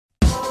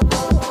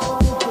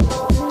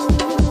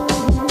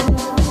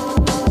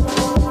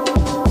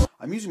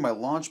I'm using my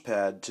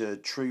Launchpad to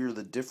trigger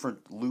the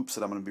different loops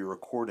that I'm going to be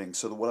recording.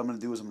 So what I'm going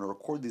to do is I'm going to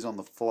record these on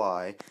the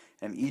fly,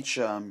 and each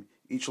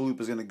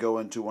loop is going to go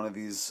into one of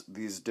these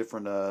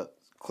different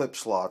clip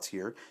slots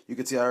here. You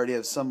can see I already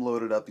have some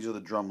loaded up. These are the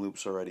drum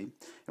loops already. And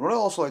what I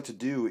also like to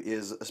do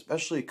is,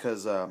 especially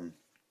because I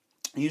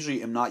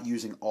usually am not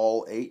using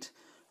all 8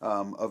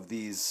 of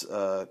these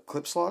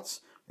clip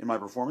slots in my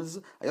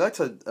performances, I like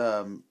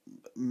to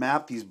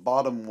map these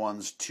bottom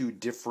ones to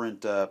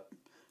different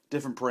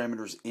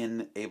parameters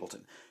in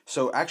Ableton.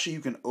 So actually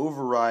you can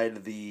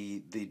override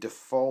the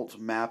default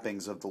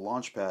mappings of the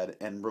Launchpad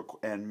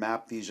and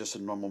map these just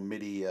in normal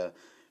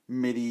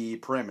MIDI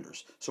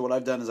parameters. So what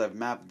I've done is I've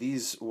mapped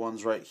these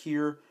ones right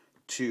here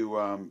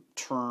to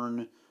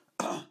turn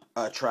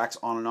tracks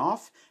on and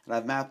off, and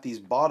I've mapped these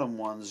bottom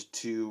ones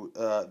to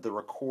the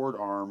record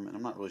arm, and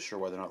I'm not really sure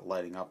why they're not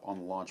lighting up on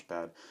the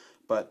Launchpad,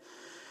 but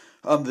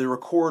the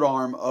record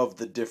arm of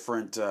the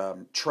different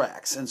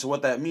tracks. And so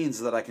what that means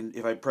is that I can,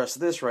 if I press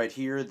this right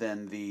here,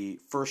 then the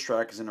first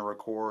track is going to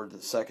record,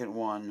 the second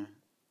one,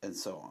 and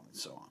so on and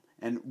so on.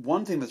 And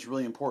one thing that's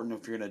really important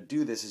if you're going to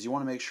do this is you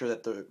want to make sure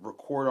that the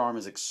record arm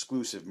is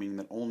exclusive, meaning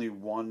that only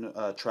one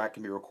track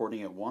can be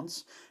recording at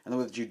once. And the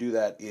way that you do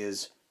that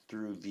is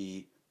through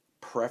the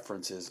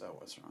preferences. Oh,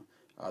 what's wrong?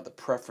 The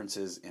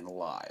preferences in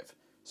Live.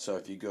 So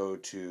if you go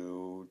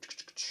to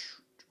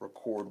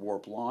record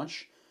warp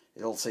launch,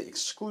 it'll say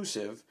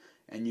exclusive,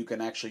 and you can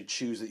actually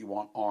choose that you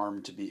want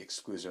ARM to be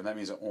exclusive. And that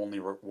means that only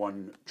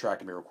one track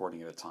can be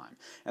recording at a time.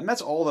 And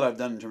that's all that I've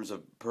done in terms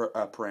of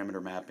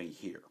parameter mapping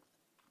here.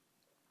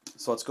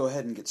 So let's go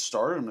ahead and get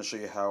started. I'm going to show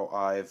you how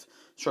I've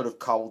sort of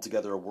cobbled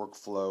together a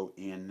workflow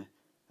in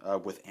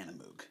with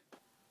Animoog.